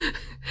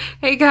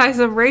Hey guys,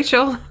 I'm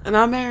Rachel. And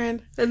I'm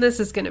Erin. And this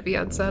is going to be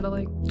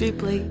unsettling.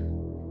 Deeply.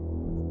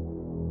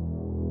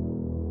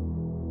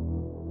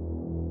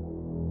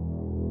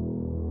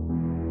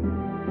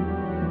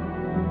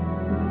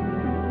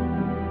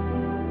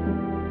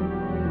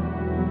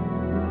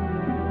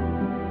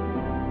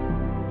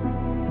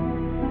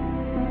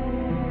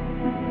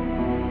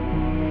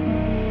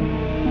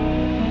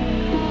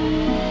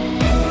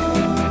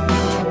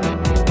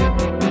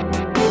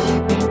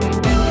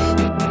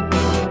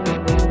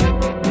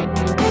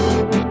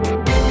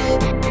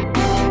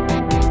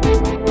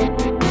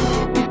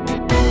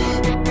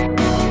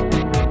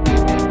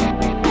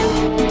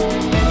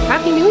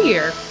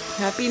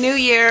 Happy New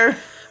Year.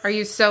 Are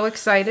you so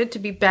excited to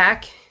be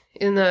back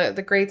in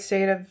the great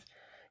state of...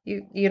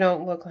 You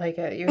don't look like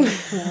it. You're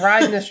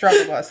riding the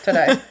struggle bus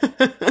today.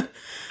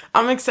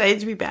 I'm excited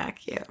to be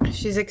back, yeah.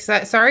 She's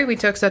excited. Sorry we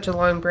took such a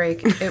long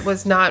break. It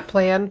was not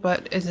planned,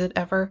 but is it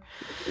ever?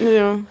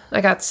 No. I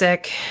got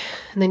sick,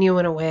 and then you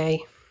went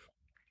away.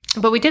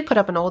 But we did put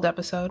up an old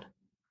episode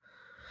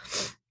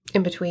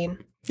in between.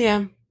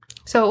 Yeah.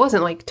 So it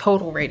wasn't like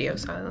total radio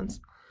silence.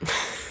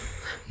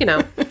 You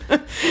know.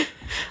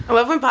 I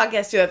love when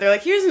podcasts do that. They're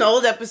like, here's an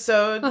old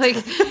episode. Like,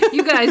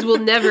 you guys will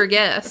never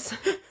guess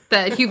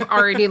that you've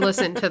already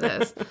listened to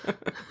this.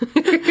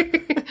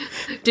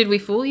 Did we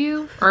fool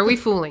you? Are we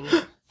fooling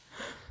you?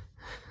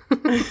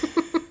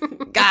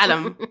 Got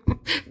him.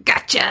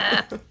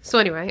 Gotcha. So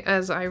anyway,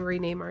 as I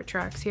rename our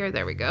tracks here,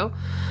 there we go.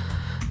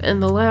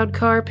 And the loud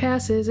car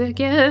passes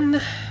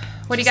again.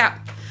 What do you got?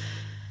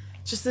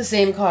 Just the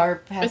same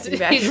car passing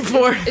back and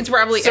forth. It's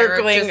probably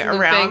circling Eric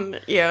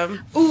around. Yeah.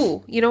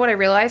 Ooh, you know what I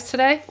realized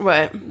today?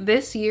 What?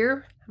 This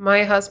year,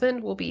 my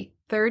husband will be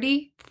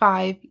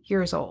 35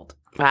 years old.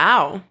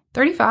 Wow.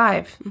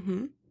 35.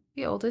 Mm-hmm.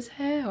 The old as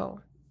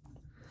hell.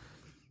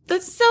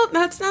 That's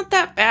not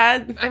that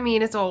bad. I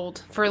mean, it's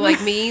old. For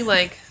like me,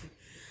 like...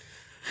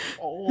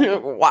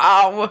 old.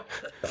 Wow.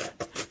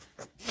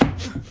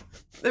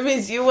 That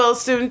means you will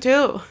soon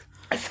too.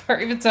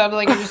 Sorry if it sounded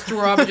like I just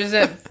threw up and just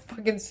had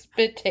fucking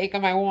spit take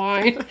on my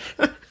wine.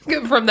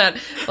 From that,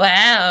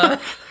 wow.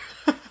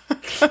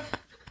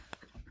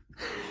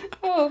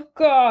 Oh,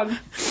 God.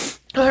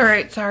 All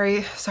right,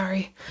 sorry.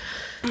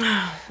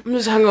 I'm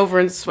just hungover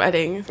and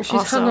sweating. She's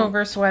also.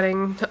 hungover,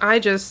 sweating. I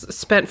just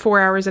spent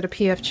 4 hours at a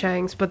P.F.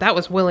 Chang's, but that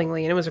was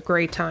willingly, and it was a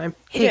great time.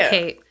 Hey, yeah.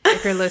 Kate,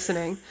 if you're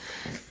listening.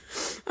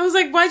 I was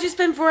like, why'd you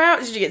spend 4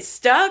 hours? Did you get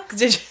stuck?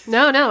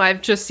 No,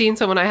 I've just seen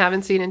someone I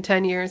haven't seen in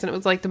 10 years, and it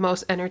was like the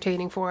most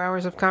entertaining 4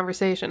 hours of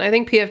conversation. I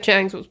think P.F.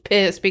 Chang's was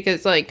pissed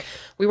because, like,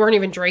 we weren't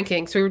even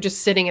drinking, so we were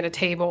just sitting at a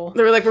table.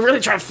 They were like, we're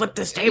really trying to flip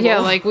this table. Yeah,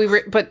 like,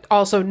 but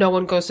also no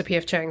one goes to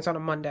P.F. Chang's on a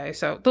Monday.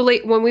 So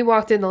when we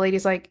walked in, the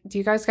lady's like, do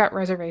you guys got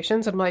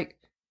reservations? I'm like,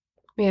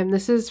 ma'am,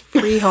 this is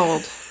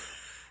freehold.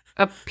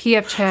 A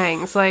P.F.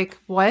 Chang's. Like,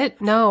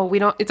 what? No, we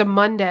don't. It's a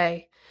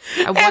Monday.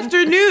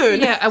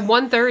 Afternoon. Yeah, at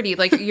 1:30.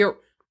 Like, you're...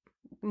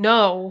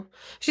 No.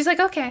 She's like,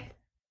 okay.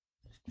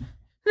 And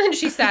then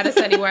she sat us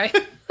anyway.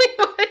 Like,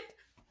 what?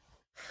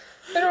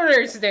 I don't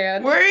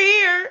understand. We're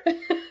here.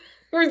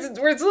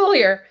 We're still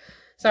here.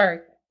 Sorry.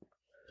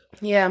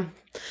 Yeah.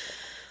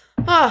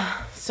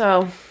 Oh,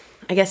 so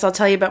I guess I'll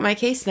tell you about my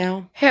case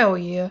now. Hell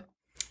yeah.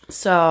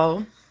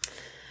 So,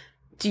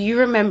 do you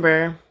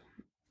remember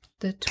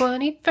the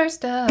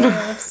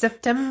 21st of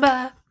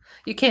September?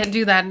 You can't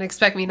do that and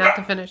expect me not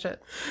to finish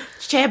it.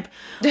 Chip.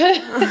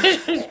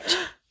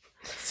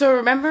 So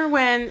remember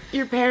when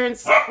your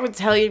parents would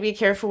tell you to be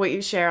careful what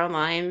you share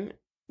online?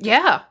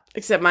 Yeah.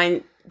 Except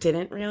mine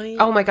didn't really.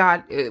 Oh my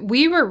God.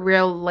 We were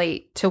real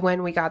late to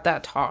when we got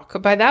that talk.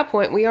 By that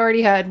point, we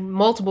already had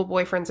multiple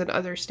boyfriends in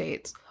other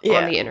states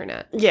on the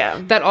internet.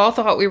 Yeah. That all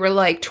thought we were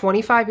like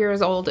 25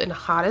 years old and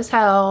hot as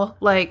hell.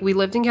 Like, we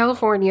lived in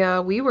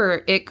California. We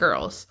were it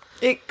girls.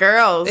 It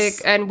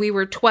girls. And we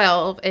were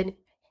 12 and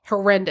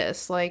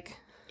horrendous. Like.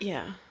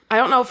 Yeah. I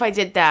don't know if I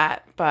did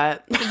that,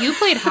 but... You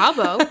played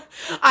Habbo.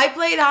 I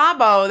played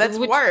Habbo. That's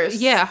worse.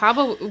 Yeah,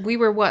 Habbo, we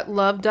were what?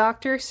 Love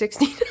Doctor?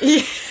 16?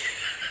 Yeah.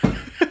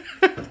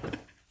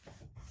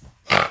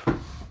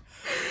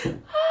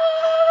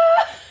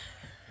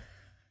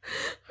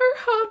 Our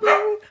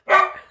Habbo.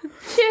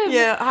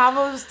 Yeah,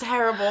 Habbo's a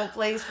terrible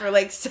place for,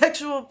 like,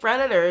 sexual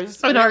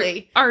predators. And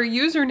really. Our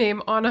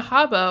username on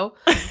Habbo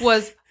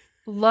was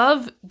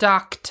Love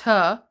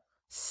Doctor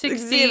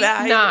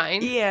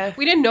 69. Yeah.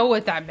 We didn't know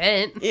what that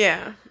meant.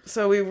 Yeah.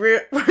 So we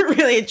were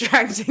really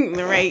attracting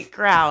the right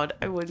crowd,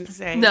 I wouldn't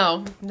say.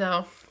 No.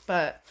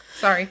 But.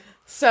 Sorry.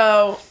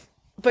 So,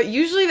 but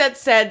usually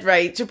that's said,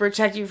 right, to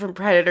protect you from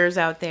predators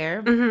out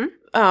there.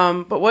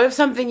 Mm-hmm. But what if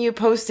something you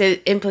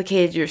posted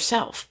implicated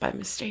yourself by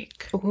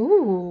mistake?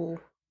 Ooh.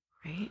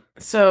 Right?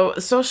 So,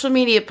 a social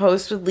media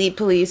post would lead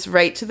police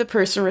right to the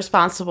person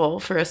responsible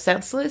for a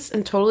senseless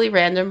and totally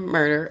random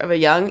murder of a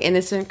young,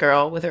 innocent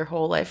girl with her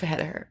whole life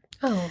ahead of her.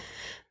 Oh.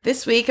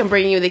 This week, I'm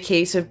bringing you the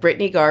case of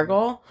Brittney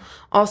Gargol,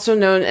 also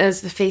known as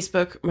the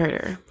Facebook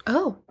murder.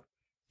 Oh.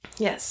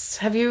 Yes.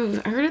 Have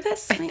you heard of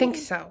this? I think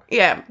so.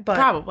 Yeah, but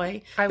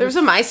probably. There was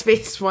a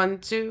MySpace one,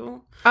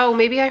 too. Oh,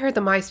 maybe I heard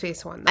the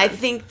MySpace one then. I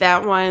think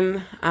that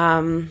one,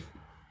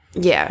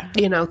 yeah.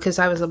 You know, because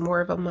I was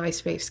more of a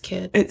MySpace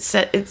kid. It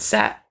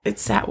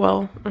sat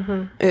well.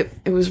 Mm-hmm.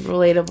 It was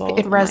relatable.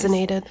 It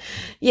resonated.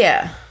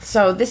 Yeah.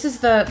 So this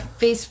is the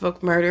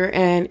Facebook murder,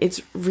 and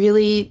it's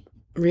really,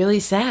 really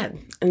sad.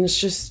 And it's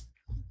just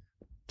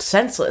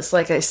senseless,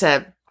 like I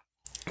said.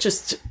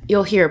 Just,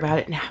 you'll hear about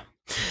it now.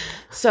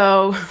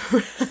 So,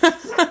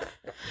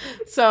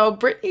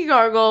 Brittney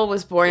Gargol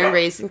was born and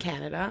raised in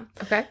Canada.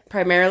 Okay.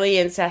 Primarily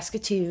in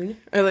Saskatoon.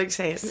 I like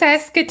saying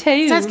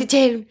Saskatoon.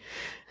 Saskatoon.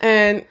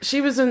 And she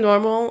was a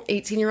normal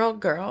 18-year-old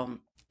girl.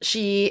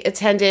 She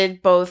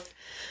attended both,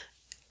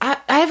 I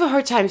have a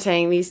hard time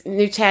saying these,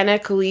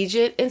 Newtana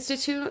Collegiate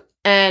Institute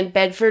and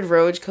Bedford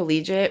Road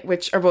Collegiate,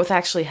 which are both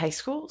actually high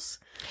schools.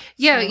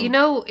 Yeah, so. You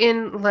know,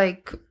 in,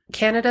 like,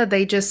 Canada,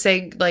 they just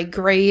say, like,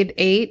 grade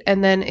 8,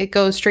 and then it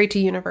goes straight to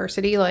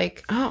university,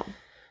 like... Oh.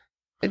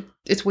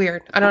 It's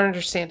weird. I don't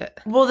understand it.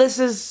 Well,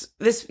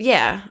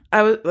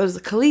 I was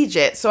a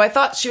collegiate, so I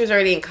thought she was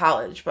already in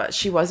college, but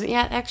she wasn't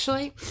yet,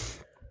 actually.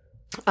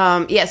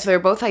 So they're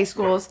both high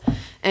schools,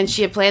 and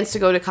she had plans to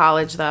go to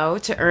college, though,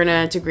 to earn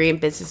a degree in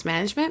business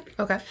management.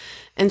 Okay.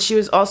 And she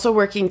was also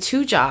working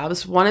 2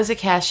 jobs, one as a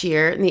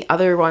cashier, and the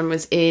other one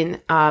was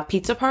in a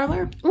pizza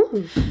parlor.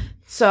 Ooh.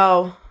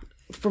 So,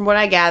 from what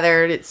I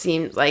gathered, it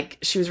seemed like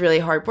she was really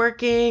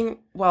hardworking,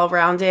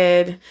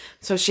 well-rounded.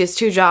 So she has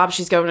 2 jobs.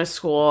 She's going to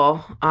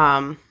school.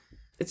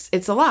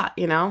 It's a lot,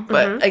 you know?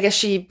 But I guess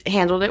she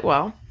handled it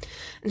well.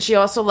 And she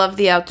also loved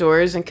the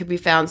outdoors and could be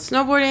found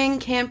snowboarding,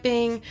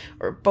 camping,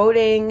 or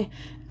boating.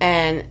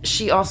 And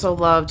she also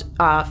loved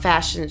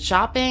fashion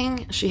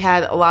shopping. She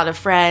had a lot of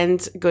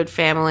friends, good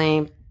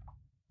family,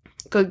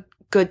 good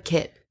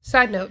kid.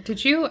 Side note,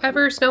 did you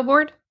ever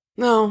snowboard?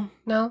 No.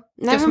 No?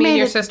 Never. Just me and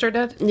your sister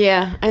did?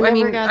 Yeah. I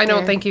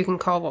don't think you can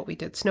call what we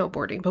did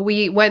snowboarding, but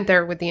we went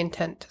there with the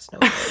intent to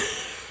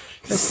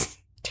snowboard.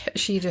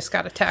 She just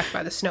got attacked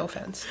by the snow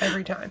fence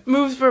every time.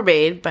 Moves were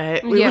made,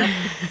 but...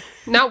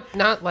 No,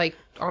 not like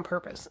on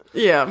purpose.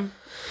 Yeah.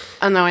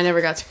 Oh, no, I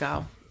never got to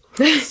go.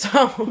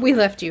 So we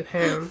left you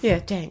home. Yeah,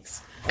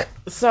 thanks.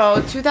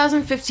 So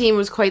 2015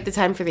 was quite the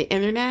time for the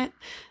internet,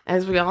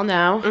 as we all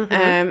know.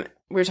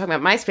 We were talking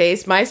about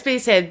MySpace.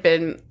 MySpace had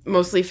been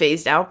mostly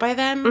phased out by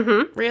then,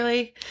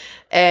 really.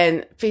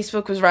 And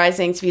Facebook was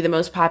rising to be the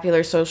most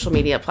popular social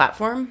media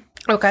platform.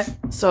 Okay.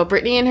 So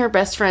Brittney and her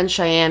best friend,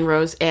 Cheyenne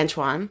Rose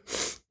Antoine,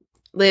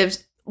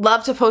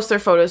 loved to post their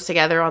photos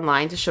together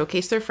online to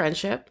showcase their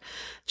friendship,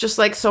 just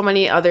like so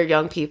many other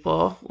young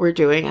people were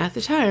doing at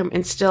the time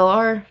and still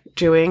are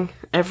doing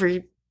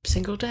every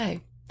single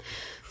day.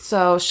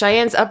 So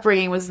Cheyenne's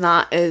upbringing was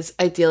not as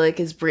idyllic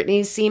as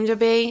Brittney's seemed to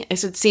be. I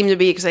said seemed to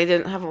be because I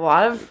didn't have a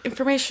lot of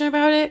information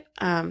about it.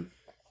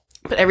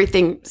 But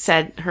everything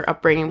said her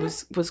upbringing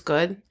was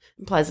good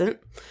and pleasant.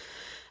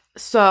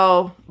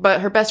 So,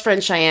 but her best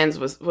friend Cheyenne's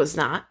was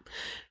not.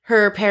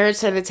 Her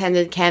parents had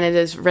attended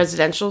Canada's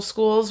residential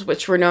schools,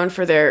 which were known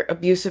for their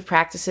abusive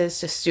practices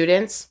to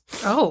students.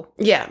 Oh.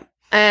 Yeah.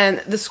 And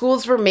the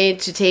schools were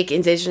made to take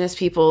Indigenous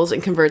peoples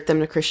and convert them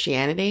to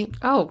Christianity.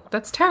 Oh,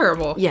 that's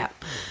terrible. Yeah.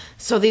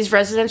 So these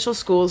residential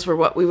schools were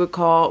what we would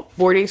call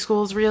boarding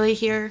schools really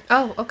here.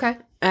 Oh, okay.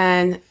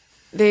 And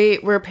they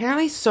were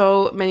apparently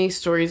so many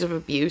stories of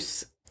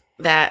abuse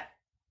that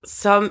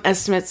some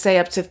estimates say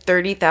up to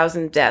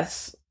 30,000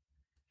 deaths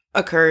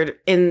occurred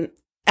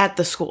at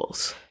the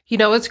schools. You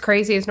know what's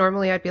crazy is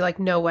normally I'd be like,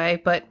 no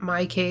way, but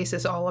my case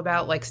is all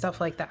about like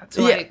stuff like that.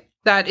 So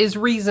that is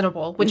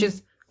reasonable, which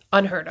is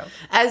unheard of.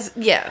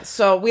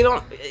 So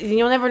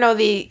you'll never know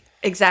the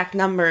exact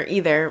number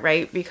either,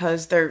 right?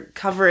 Because they're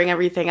covering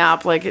everything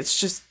up. Like it's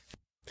just,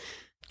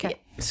 okay.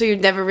 So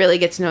you'd never really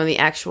get to know the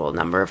actual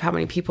number of how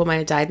many people might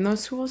have died in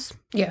those schools.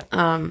 Yeah.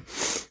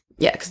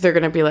 Because they're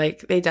going to be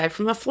like, they died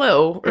from the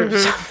flu or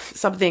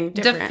something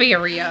different.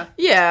 Diphtheria.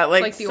 Yeah.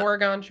 Like the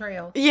Oregon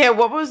Trail. Yeah.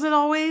 What was it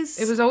always?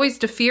 It was always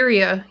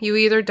diphtheria. You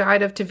either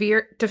died of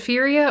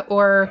diphtheria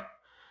or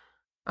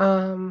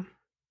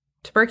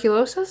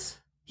tuberculosis.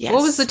 Yes.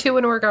 What was the 2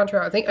 in Oregon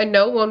Trail? I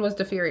know one was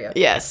diphtheria.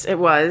 Yes, it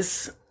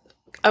was.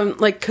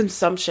 Like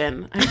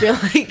consumption. I feel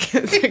like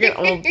it's like an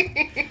old.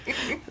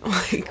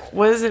 Like,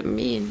 what does it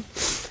mean?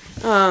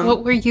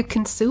 What were you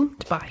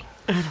consumed by?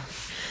 I don't know.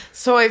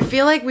 So I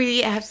feel like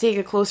we have to take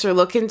a closer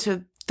look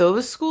into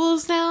those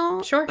schools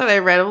now. Sure. That I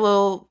read a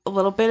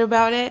little bit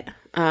about it.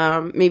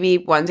 Maybe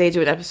one day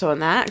do an episode on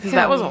that because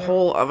that was a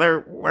whole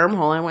other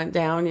wormhole I went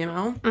down. You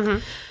know. Mm-hmm.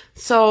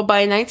 So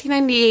by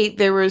 1998,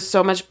 there was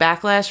so much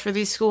backlash for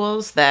these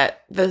schools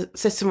that the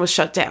system was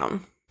shut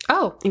down.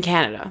 Oh. In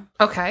Canada.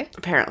 Okay.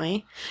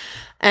 Apparently.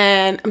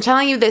 And I'm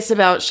telling you this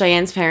about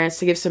Cheyenne's parents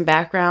to give some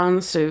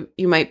background so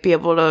you might be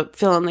able to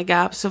fill in the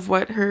gaps of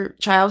what her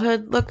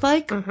childhood looked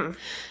like. Mm-hmm.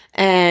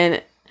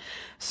 And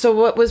so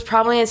what was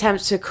probably an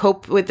attempt to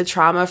cope with the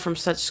trauma from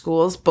such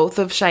schools, both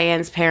of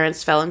Cheyenne's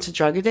parents fell into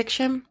drug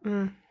addiction.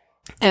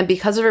 And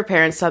because of her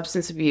parents'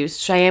 substance abuse,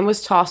 Cheyenne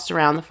was tossed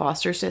around the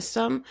foster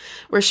system,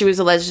 where she was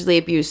allegedly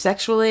abused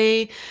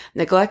sexually,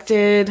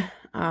 neglected.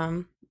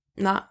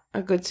 Not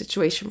a good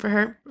situation for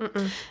her.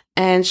 Mm-mm.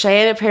 And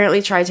Cheyenne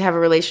apparently tried to have a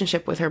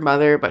relationship with her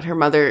mother, but her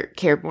mother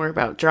cared more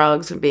about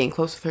drugs and being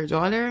close with her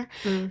daughter.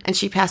 And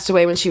she passed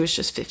away when she was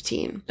just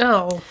 15.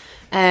 Oh.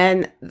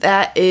 And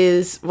that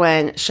is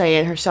when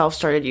Cheyenne herself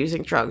started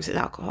using drugs and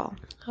alcohol.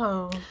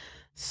 Oh.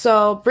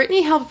 So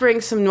Brittney helped bring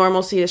some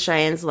normalcy to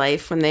Cheyenne's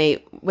life when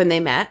they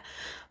met,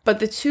 but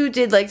the two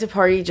did like to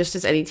party just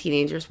as any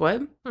teenagers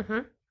would.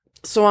 Mm-hmm.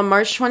 So on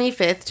March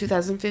 25th,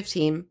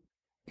 2015,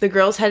 the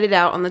girls headed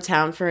out on the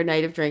town for a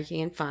night of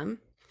drinking and fun.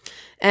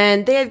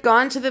 And they had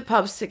gone to the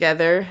pubs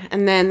together,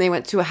 and then they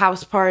went to a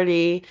house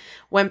party,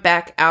 went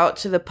back out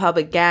to the pub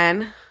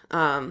again,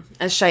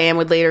 as Cheyenne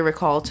would later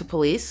recall to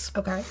police.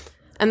 Okay.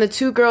 And the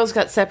two girls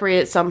got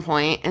separated at some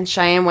point, and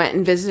Cheyenne went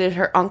and visited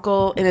her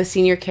uncle in a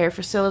senior care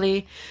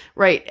facility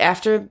right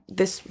after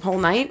this whole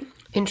night.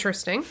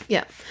 Interesting.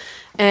 Yeah.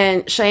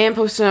 And Cheyenne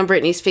posted on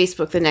Brittney's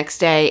Facebook the next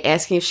day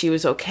asking if she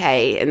was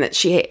okay and that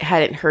she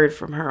hadn't heard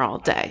from her all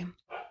day.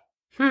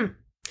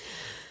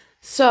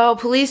 So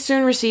police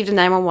soon received a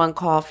 911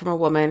 call from a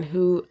woman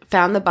who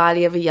found the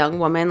body of a young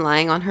woman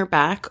lying on her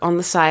back on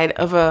the side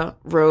of a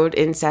road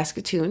in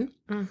Saskatoon.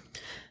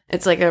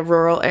 It's like a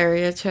rural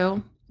area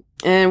too.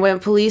 And when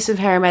police and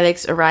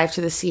paramedics arrived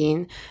to the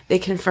scene, they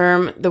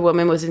confirmed the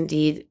woman was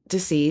indeed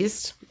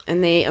deceased,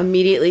 and they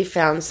immediately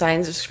found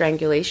signs of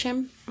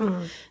strangulation.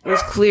 It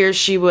was clear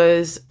she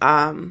was,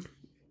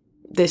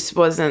 it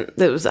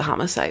was a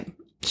homicide.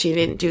 She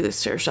didn't do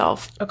this to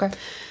herself. Okay.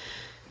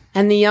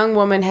 And the young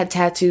woman had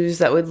tattoos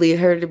that would lead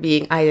her to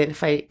being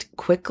identified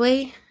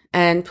quickly,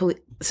 and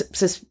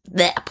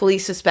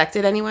police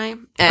suspected anyway,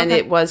 and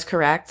It was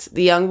correct.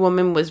 The young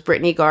woman was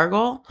Brittney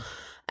Gargol,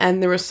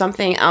 and there was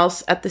something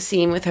else at the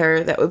scene with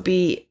her that would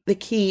be the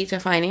key to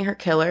finding her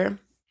killer,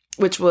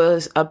 which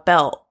was a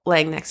belt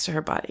laying next to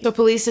her body. So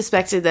police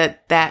suspected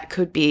that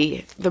could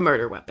be the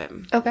murder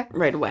weapon. Okay.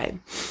 Right away.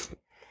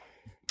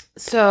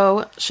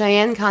 So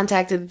Cheyenne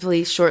contacted the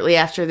police shortly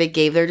after they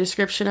gave their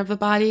description of the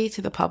body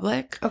to the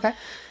public. Okay.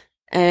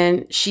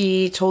 And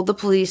she told the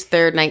police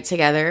their night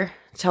together,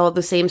 told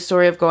the same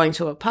story of going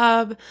to a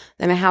pub,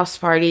 then a house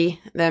party,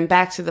 then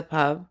back to the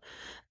pub,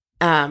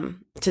 to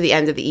the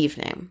end of the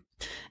evening.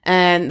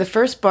 And the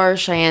first bar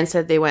Cheyenne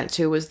said they went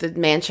to was the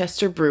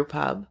Manchester Brew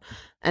Pub.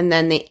 And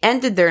then they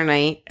ended their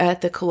night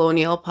at the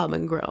Colonial Pub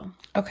and Grill.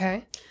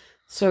 Okay.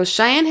 So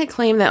Cheyenne had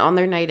claimed that on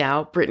their night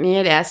out, Brittney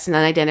had asked an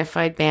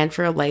unidentified man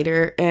for a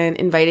lighter and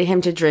invited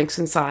him to drinks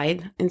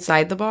inside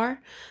the bar.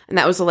 And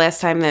that was the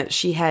last time that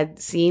she had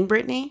seen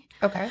Brittney.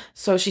 Okay.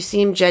 So she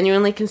seemed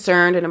genuinely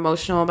concerned and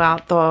emotional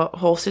about the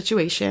whole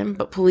situation,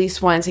 but police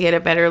wanted to get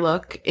a better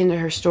look into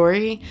her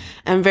story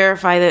and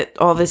verify that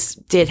all this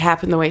did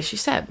happen the way she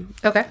said.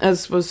 Okay.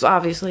 As was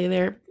obviously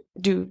their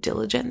due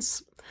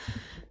diligence.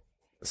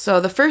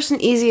 So the first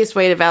and easiest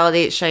way to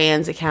validate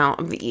Cheyenne's account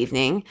of the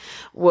evening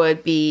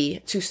would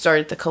be to start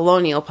at the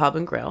Colonial Pub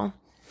and Grill,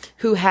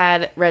 who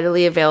had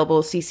readily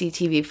available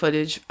CCTV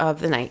footage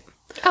of the night.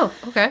 Oh,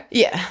 okay.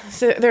 Yeah,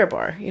 so they're a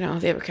bar,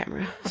 they have a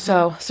camera.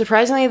 So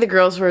surprisingly, the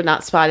girls were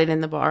not spotted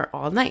in the bar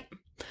all night.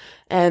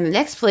 And the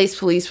next place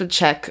police would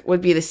check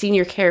would be the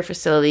senior care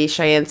facility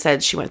Cheyenne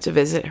said she went to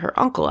visit her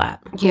uncle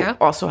at, who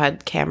also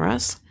had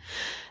cameras.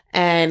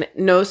 And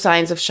no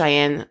signs of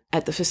Cheyenne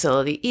at the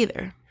facility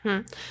either.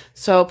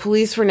 So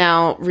police were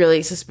now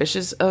really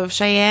suspicious of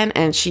Cheyenne,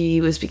 and she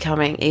was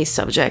becoming a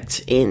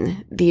subject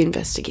in the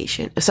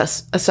investigation. A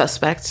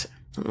suspect.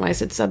 I don't know why I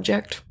said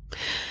subject.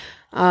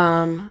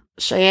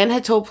 Cheyenne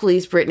had told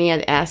police Brittney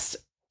had asked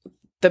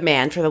the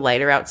man for the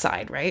lighter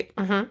outside, right?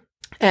 Mm-hmm.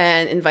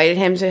 And invited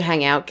him to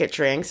hang out, get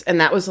drinks.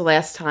 And that was the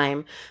last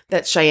time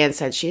that Cheyenne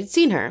said she had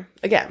seen her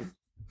again.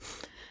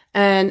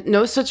 And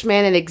no such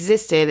man had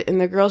existed, and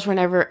the girls were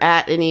never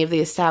at any of the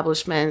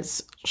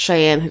establishments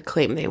Cheyenne had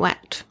claimed they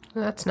went.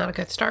 That's not a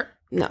good start.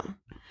 No.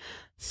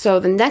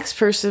 So the next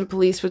person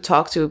police would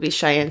talk to would be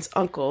Cheyenne's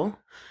uncle,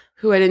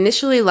 who had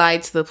initially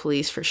lied to the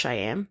police for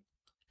Cheyenne.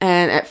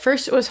 And at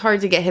first it was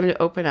hard to get him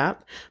to open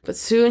up, but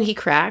soon he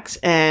cracked.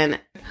 And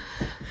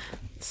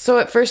so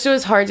at first it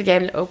was hard to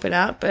get him to open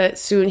up, but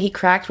soon he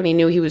cracked when he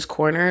knew he was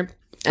cornered.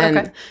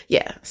 And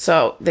yeah,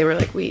 so they were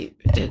like, we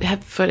did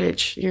have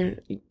footage.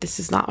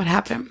 This is not what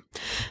happened.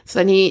 So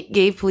then he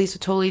gave police a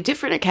totally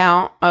different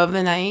account of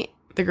the night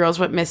the girls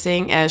went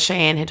missing, as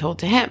Cheyenne had told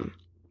to him.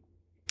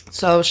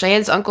 So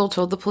Cheyenne's uncle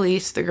told the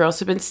police the girls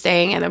had been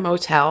staying at a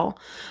motel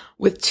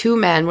with two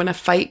men when a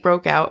fight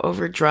broke out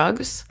over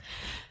drugs.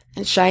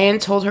 And Cheyenne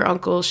told her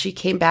uncle she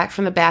came back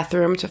from the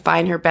bathroom to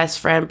find her best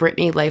friend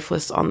Brittney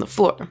lifeless on the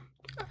floor.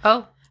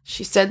 Oh.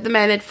 She said the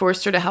men had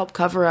forced her to help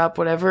cover up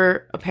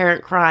whatever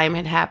apparent crime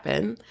had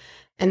happened,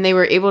 and they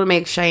were able to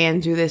make Cheyenne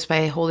do this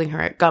by holding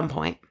her at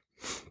gunpoint.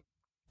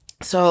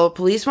 So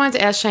police wanted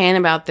to ask Cheyenne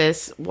about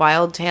this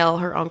wild tale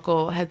her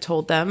uncle had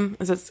told them,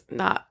 as it's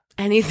not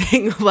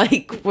anything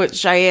like what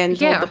Cheyenne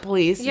told the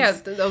police. Yeah,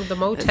 the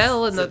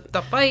motel and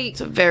the fight.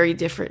 It's a very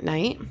different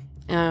night.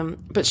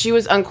 But she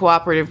was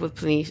uncooperative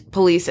with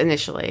police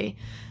initially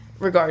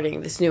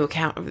regarding this new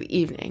account of the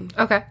evening.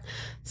 Okay.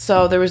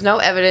 So there was no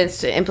evidence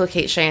to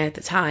implicate Cheyenne at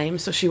the time,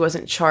 so she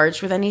wasn't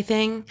charged with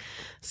anything.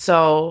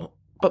 So,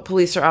 but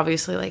police are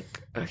obviously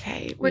like,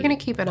 okay, we're going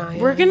to keep an eye on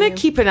We're going to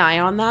keep an eye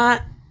on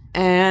that,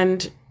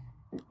 and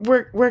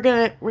we're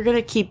going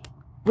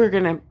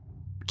to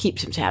keep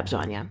some tabs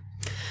on you.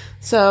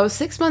 So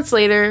 6 months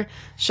later,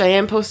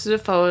 Cheyenne posted a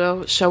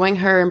photo showing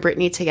her and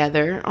Brittney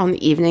together on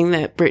the evening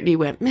that Brittney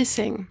went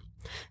missing.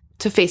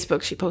 To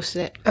Facebook, she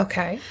posted it.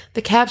 Okay.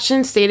 The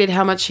caption stated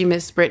how much she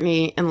missed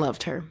Brittney and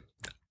loved her.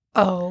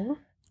 Oh.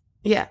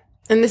 Yeah.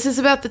 And this is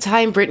about the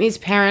time Brittney's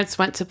parents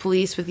went to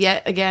police with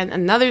yet again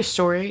another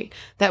story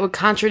that would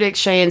contradict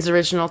Cheyenne's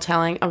original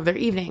telling of their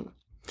evening.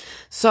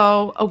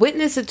 So a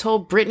witness had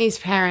told Brittney's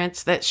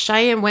parents that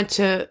Cheyenne went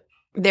to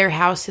their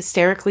house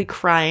hysterically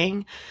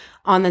crying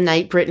on the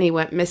night Brittney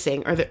went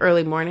missing, or the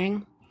early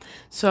morning.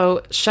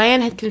 So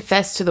Cheyenne had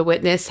confessed to the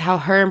witness how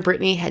her and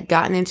Brittney had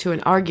gotten into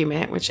an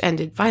argument, which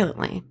ended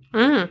violently.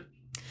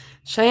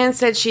 Cheyenne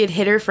said she had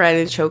hit her friend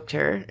and choked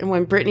her, and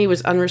when Brittney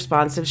was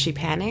unresponsive, she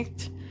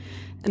panicked.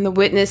 And the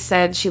witness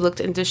said she looked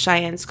into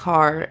Cheyenne's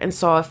car and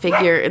saw a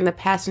figure in the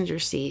passenger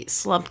seat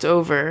slumped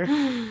over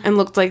and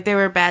looked like they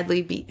were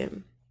badly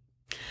beaten.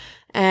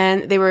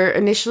 And they were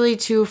initially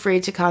too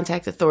afraid to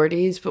contact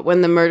authorities, but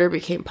when the murder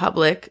became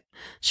public,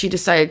 she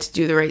decided to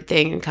do the right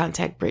thing and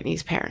contact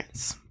Brittney's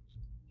parents.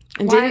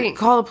 And didn't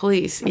call the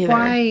police either.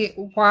 Why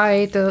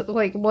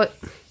what?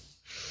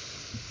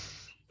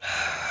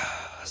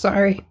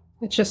 Sorry.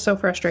 It's just so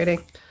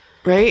frustrating.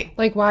 Right?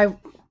 Like, why?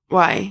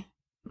 Why?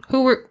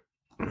 Who were...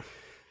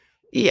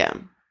 Yeah.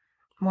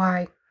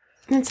 Why?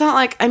 It's not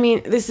like, I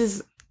mean, this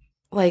is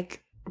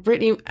like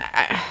Brittney,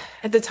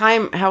 at the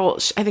time, how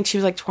old? I think she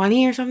was like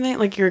 20 or something.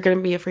 Like, you're going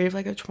to be afraid of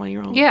like a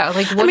 20-year-old? Yeah,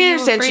 like, what are you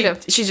afraid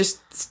of? She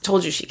just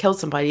told you she killed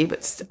somebody,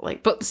 but still,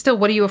 like... But still,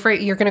 what are you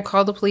afraid? You're going to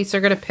call the police,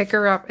 they're going to pick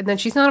her up, and then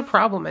she's not a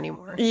problem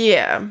anymore.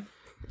 Yeah.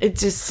 It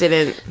just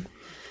didn't...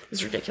 It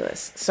was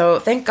ridiculous. So,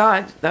 thank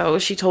God, though,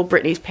 she told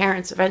Brittney's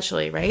parents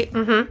eventually, right?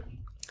 Mm-hmm.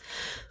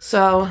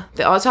 So,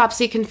 the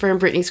autopsy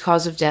confirmed Brittney's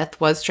cause of death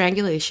was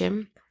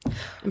strangulation.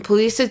 And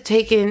police had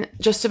taken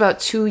just about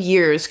 2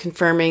 years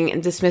confirming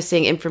and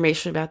dismissing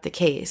information about the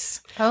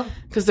case. Oh.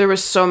 Because there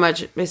was so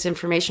much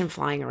misinformation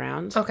flying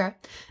around. Okay.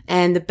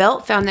 And the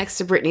belt found next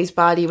to Brittney's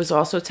body was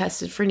also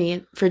tested for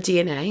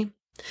DNA.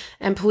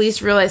 And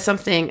police realized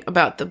something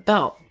about the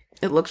belt.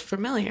 It looked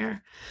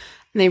familiar.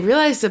 And they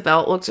realized the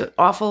belt looked an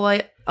awful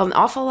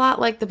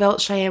lot like the belt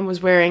Cheyenne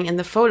was wearing in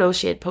the photo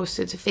she had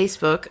posted to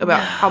Facebook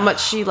about how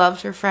much she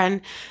loved her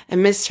friend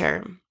and missed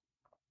her.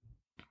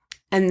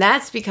 And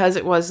that's because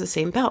it was the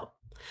same belt.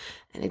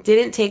 And it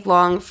didn't take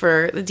long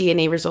for the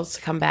DNA results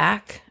to come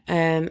back.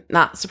 And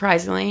not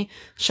surprisingly,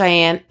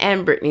 Cheyenne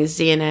and Brittney's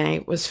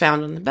DNA was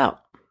found on the belt,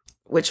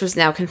 which was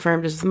now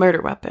confirmed as the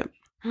murder weapon.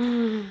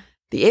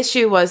 The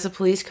issue was the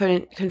police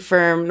couldn't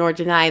confirm nor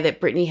deny that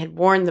Brittney had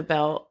worn the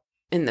belt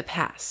in the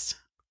past,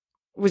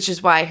 which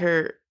is why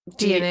her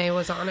DNA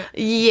was on it.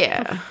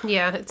 Yeah.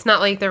 Yeah, it's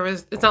not like there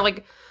was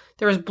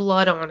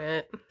blood on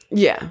it.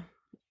 Yeah.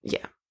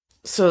 Yeah.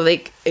 So,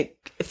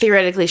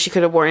 theoretically, she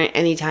could have worn it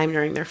any time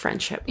during their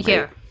friendship. Right?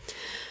 Yeah.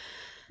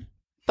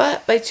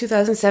 But by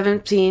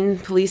 2017,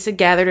 police had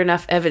gathered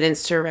enough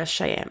evidence to arrest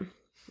Cheyenne.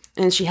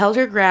 And she held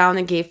her ground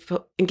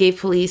and gave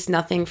police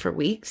nothing for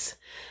weeks.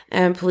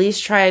 And police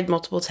tried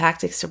multiple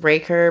tactics to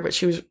break her, but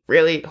she was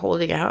really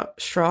holding out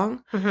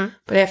strong. Mm-hmm.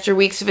 But after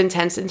weeks of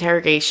intense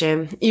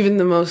interrogation, even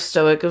the most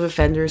stoic of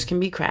offenders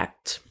can be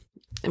cracked.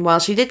 And while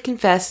she did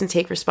confess and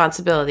take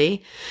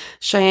responsibility,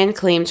 Cheyenne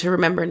claimed to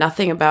remember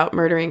nothing about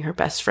murdering her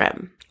best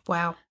friend.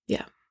 Wow.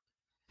 Yeah.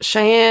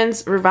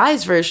 Cheyenne's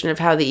revised version of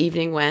how the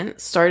evening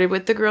went started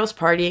with the girls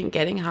partying and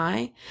getting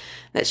high,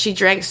 that she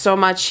drank so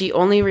much she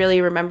only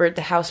really remembered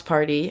the house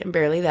party and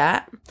barely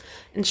that.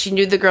 And she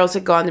knew the girls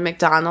had gone to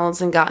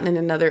McDonald's and gotten in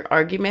another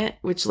argument,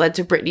 which led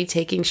to Brittney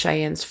taking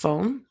Cheyenne's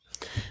phone.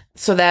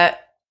 So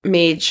that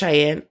made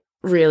Cheyenne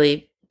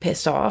really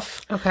pissed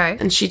off. Okay.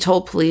 And she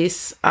told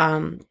police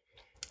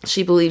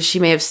she believes she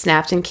may have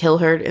snapped and killed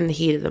her in the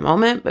heat of the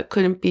moment, but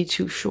couldn't be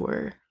too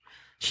sure.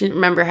 She didn't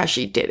remember how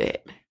she did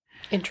it.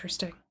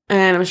 Interesting.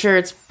 And I'm sure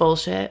it's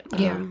bullshit,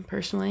 yeah.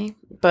 Personally.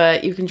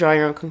 But you can draw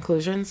your own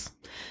conclusions.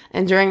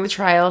 And during the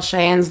trial,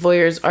 Cheyenne's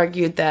lawyers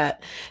argued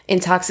that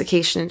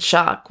intoxication and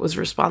shock was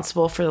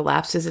responsible for the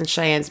lapses in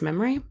Cheyenne's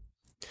memory.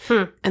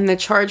 And the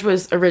charge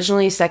was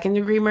originally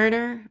second-degree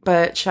murder,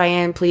 but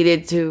Cheyenne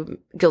pleaded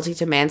guilty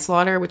to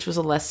manslaughter, which was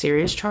a less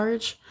serious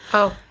charge.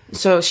 Oh.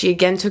 So she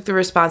again took the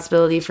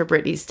responsibility for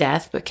Brittney's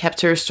death, but kept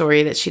to her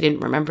story that she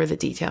didn't remember the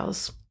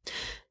details.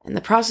 And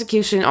the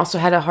prosecution also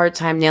had a hard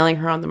time nailing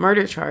her on the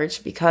murder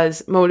charge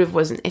because motive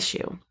was an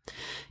issue.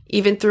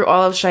 Even through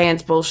all of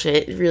Cheyenne's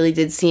bullshit, it really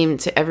did seem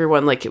to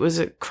everyone like it was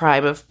a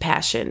crime of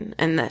passion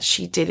and that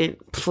she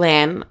didn't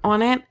plan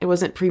on it. It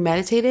wasn't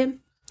premeditated.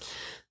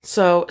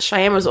 So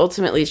Cheyenne was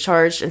ultimately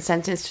charged and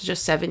sentenced to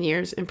just 7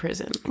 years in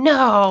prison.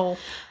 No.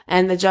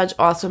 And the judge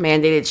also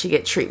mandated she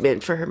get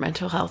treatment for her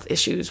mental health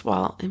issues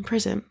while in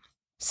prison.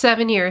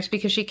 7 years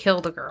because she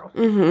killed a girl.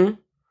 Mm-hmm.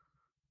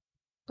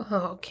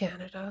 Oh,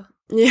 Canada.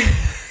 Yeah.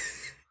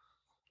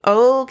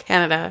 Oh,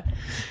 Canada.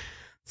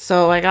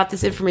 So I got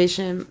this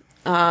information.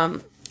 I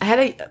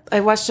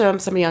watched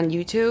somebody on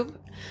YouTube,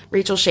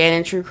 Rachel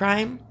Shannon True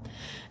Crime,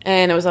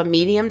 and it was on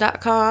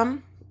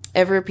Medium.com,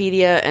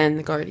 Everpedia, and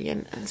The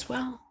Guardian as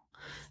well.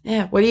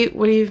 Yeah. What do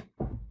you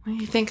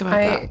think about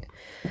that?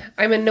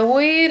 I'm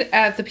annoyed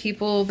at the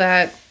people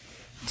that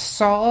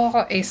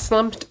saw a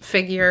slumped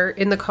figure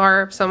in the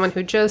car of someone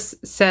who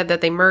just said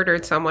that they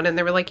murdered someone, and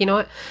they were like, you know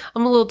what?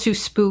 I'm a little too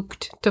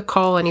spooked to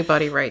call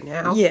anybody right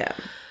now. Yeah.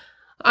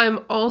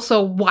 I'm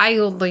also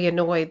wildly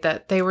annoyed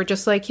that they were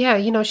just like, yeah,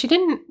 she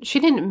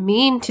didn't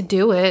mean to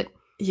do it.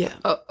 Yeah.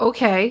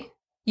 Okay.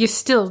 You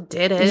still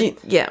did it.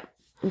 Yeah.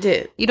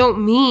 Did. You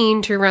don't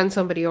mean to run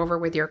somebody over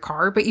with your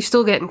car, but you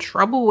still get in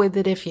trouble with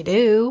it if you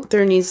do.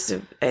 There needs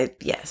to...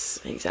 yes,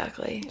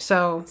 exactly.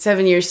 So...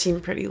 7 years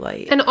seem pretty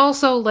light. And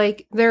also,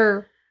 like,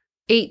 they're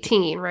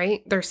 18,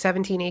 right? They're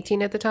 17,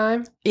 18 at the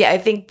time? Yeah, I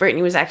think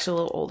Brittney was actually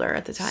a little older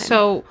at the time.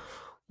 So,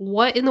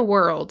 what in the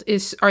world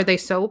are they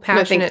so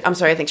passionate...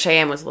 I think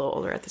Cheyenne was a little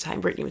older at the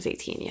time. Brittney was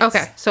 18, yes.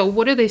 Okay, so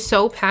what are they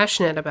so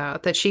passionate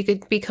about that she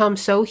could become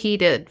so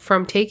heated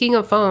from taking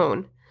a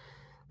phone?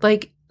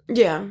 Like...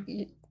 Yeah.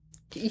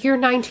 You're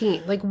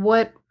 19. Like,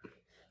 what?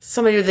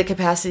 Somebody with the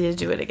capacity to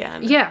do it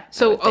again. Yeah.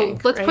 So,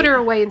 let's put her right?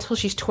 away until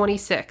she's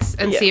 26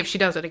 and see if she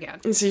does it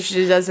again. And see if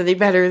she does any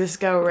better this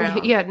go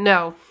around. Yeah,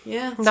 no.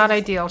 Yeah. Not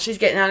ideal. She's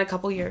getting on a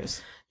couple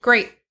years.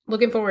 Great.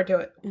 Looking forward to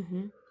it.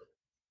 Mm-hmm.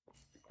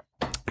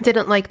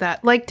 Didn't like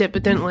that. Liked it,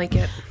 but didn't like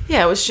it.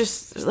 Yeah, it was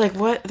just like,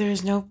 what?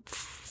 There's no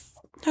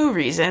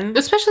reason.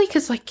 Especially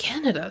because, like,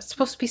 Canada is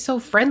supposed to be so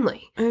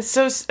friendly. And it's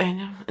so... I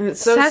know. And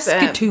it's so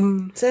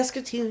Saskatoon. sad.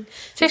 Saskatoon.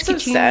 Saskatoon.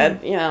 It's so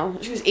sad. You know,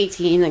 she was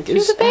 18. Like, she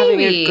was a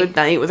baby. Having a good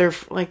night with her.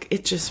 Like,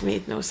 it just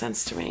made no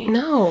sense to me.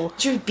 No.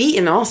 She was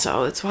beaten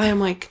also. That's why I'm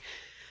like,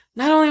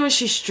 not only was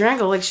she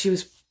strangled, like, she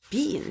was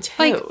beaten too.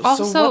 Like,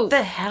 also, so what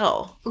the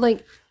hell?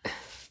 Like...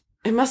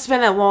 It must have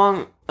been a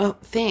long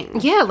thing.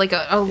 Yeah, like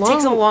a long... It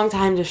takes a long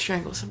time to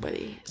strangle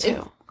somebody,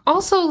 too.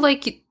 Also,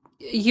 like...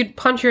 You'd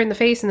punch her in the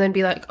face and then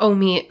be like, oh,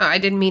 I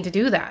didn't mean to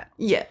do that.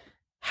 Yeah.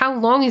 How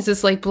long is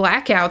this, like,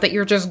 blackout that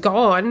you're just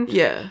gone?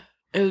 Yeah.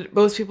 And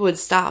most people would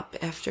stop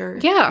after,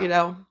 yeah. You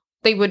know.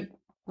 They would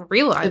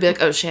realize. They'd be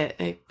like, oh, shit.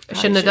 I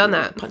shouldn't have done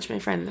that. Punch my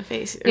friend in the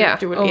face. Yeah,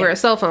 over a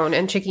cell phone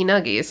and chicky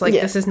nuggies. Like,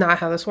 this is not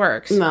how this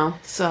works. No.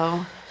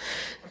 So,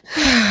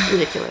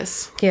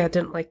 ridiculous. Yeah,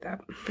 didn't like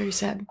that. Very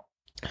sad.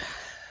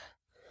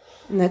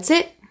 And that's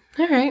it.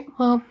 All right.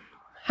 Well,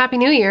 Happy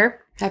New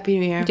Year. Happy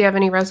New Year. Do you have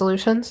any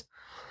resolutions?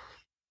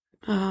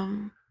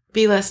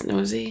 Be less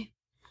nosy.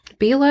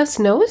 Be less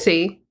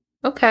nosy.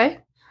 Okay.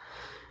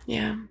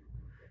 Yeah.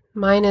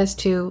 Mine is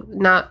to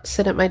not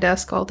sit at my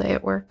desk all day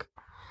at work.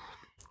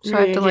 So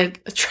I have to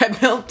like a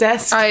treadmill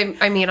desk.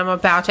 I mean, I'm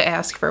about to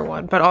ask for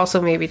one, but also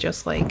maybe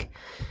just like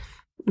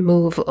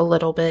move a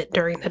little bit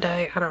during the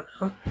day. I don't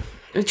know.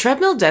 A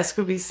treadmill desk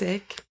would be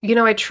sick. You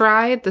know, I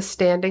tried the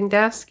standing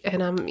desk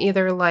and I'm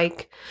either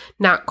like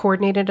not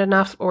coordinated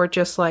enough or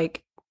just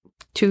like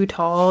too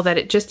tall that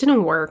it just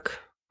didn't work.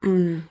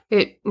 Mm.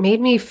 It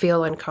made me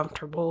feel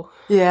uncomfortable.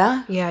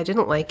 Yeah? Yeah, I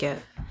didn't like it.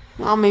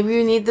 Well, maybe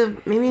you need to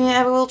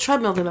have a little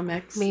treadmill to the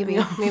mix. Maybe. You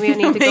know? Maybe I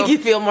need to make you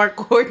feel more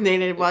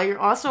coordinated while you're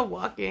also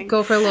walking.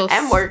 Go for a little...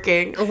 and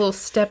working. A little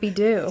steppy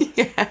do.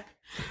 Yeah.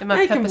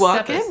 I can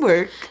walk and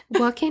work.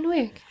 Walk and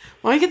work.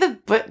 Why don't you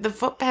get the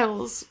foot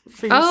pedals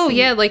for your Oh, seat?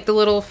 yeah, like the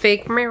little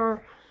fake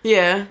mirror.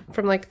 Yeah.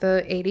 From like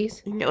the 80s.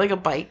 You can get like a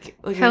bike.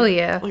 Like Hell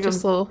yeah. Like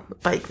just a little...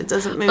 bike that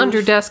doesn't move.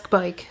 Under desk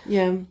bike.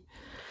 Yeah.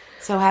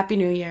 So, Happy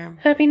New Year.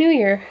 Happy New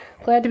Year.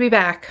 Glad to be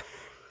back.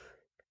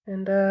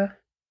 And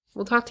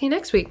we'll talk to you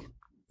next week.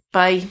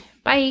 Bye.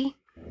 Bye.